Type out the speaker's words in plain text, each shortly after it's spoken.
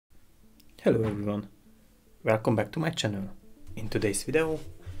Hello everyone, welcome back to my channel. In today's video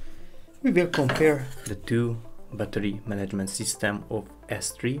we will compare the two battery management system of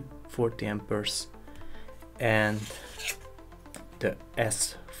S3 40 amperes and the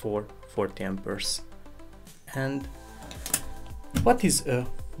S4 40 amperes. And what is a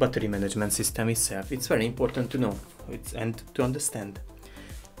battery management system itself? It's very important to know and to understand.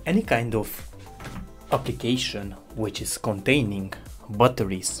 Any kind of application which is containing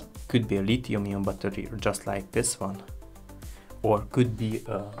batteries, could be a lithium-ion battery just like this one, or could be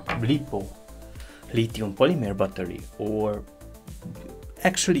a LiPo, lithium polymer battery, or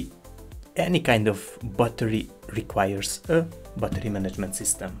actually any kind of battery requires a battery management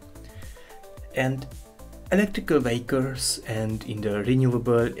system. And electrical vehicles and in the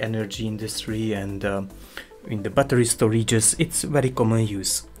renewable energy industry and in the battery storages, it's very common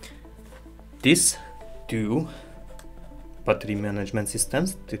use. These two battery management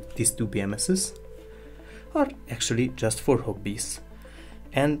systems, these two BMSs, are actually just for hobbies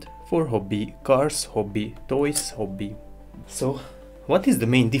and for hobby cars, hobby toys, hobby. So what is the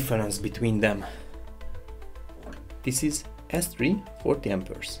main difference between them? This is S3 40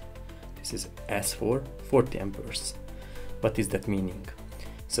 amperes. This is S4 40 amperes. What is that meaning?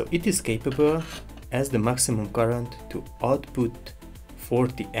 So it is capable as the maximum current to output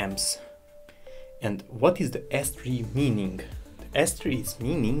 40 amps. And what is the S3 meaning? The S3 is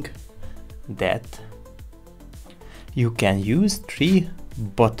meaning that you can use 3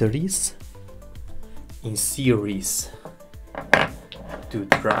 batteries in series to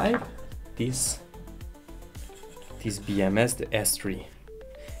drive this BMS, the S3.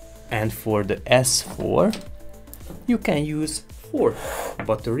 And for the S4, you can use 4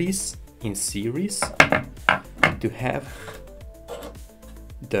 batteries in series to have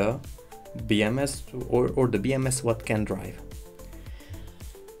the BMS or the BMS what can drive.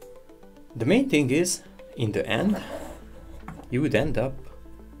 The main thing is, in the end, you would end up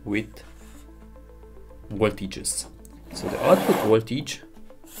with voltages. So the output voltage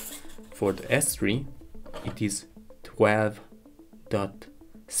for the S3, it is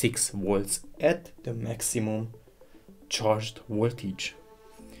 12.6 volts at the maximum charged voltage.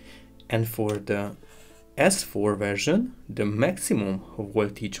 And for the S4 version, the maximum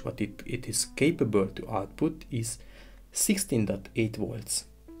voltage what it is capable to output is 16.8 volts.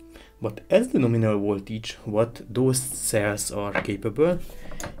 But as the nominal voltage what those cells are capable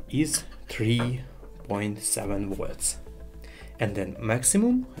is 3.7 volts. And then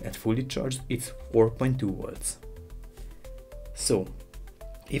maximum at fully charged it's 4.2 volts. So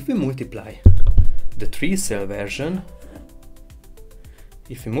if we multiply the 3-cell version,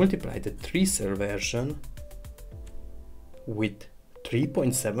 with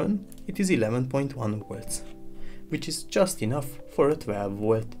 3.7, it is 11.1 volts, which is just enough for a 12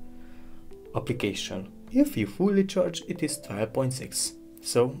 volt application. If you fully charge, it is 12.6.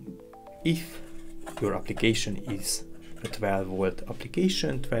 So if your application is a 12 volt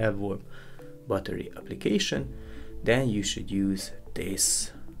application, 12 volt battery application, then you should use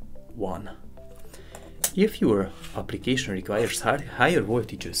this one. If your application requires higher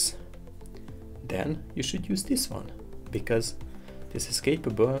voltages, then you should use this one, because this is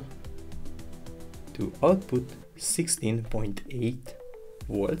capable to output 16.8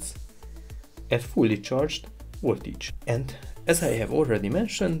 volts at fully charged voltage. And as I have already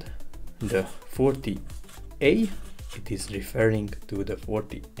mentioned, the 40A, it is referring to the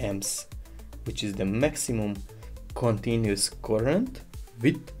 40 amps, which is the maximum continuous current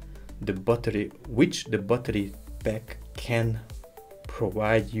with the battery, which the battery pack can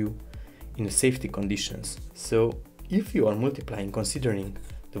provide you in safety conditions. So if you are multiplying, considering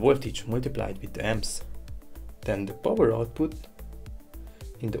the voltage multiplied with the amps, then the power output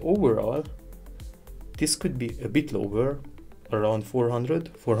in the overall, this could be a bit lower, around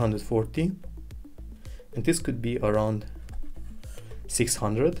 440, and this could be around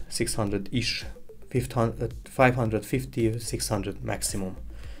 600-ish, 550, 600 maximum,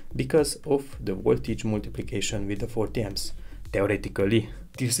 because of the voltage multiplication with the 40 amps. Theoretically,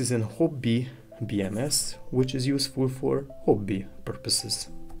 this is an hobby BMS, which is useful for hobby purposes.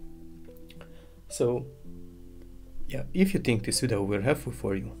 So yeah, if you think this video were helpful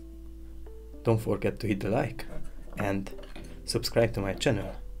for you, don't forget to hit the like and subscribe to my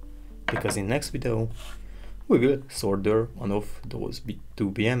channel, because in next video we will solder one of those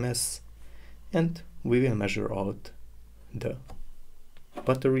two BMS and we will measure out the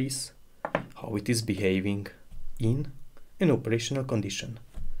batteries, how it is behaving in an operational condition.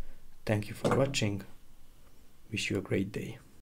 Thank you for watching. Wish you a great day.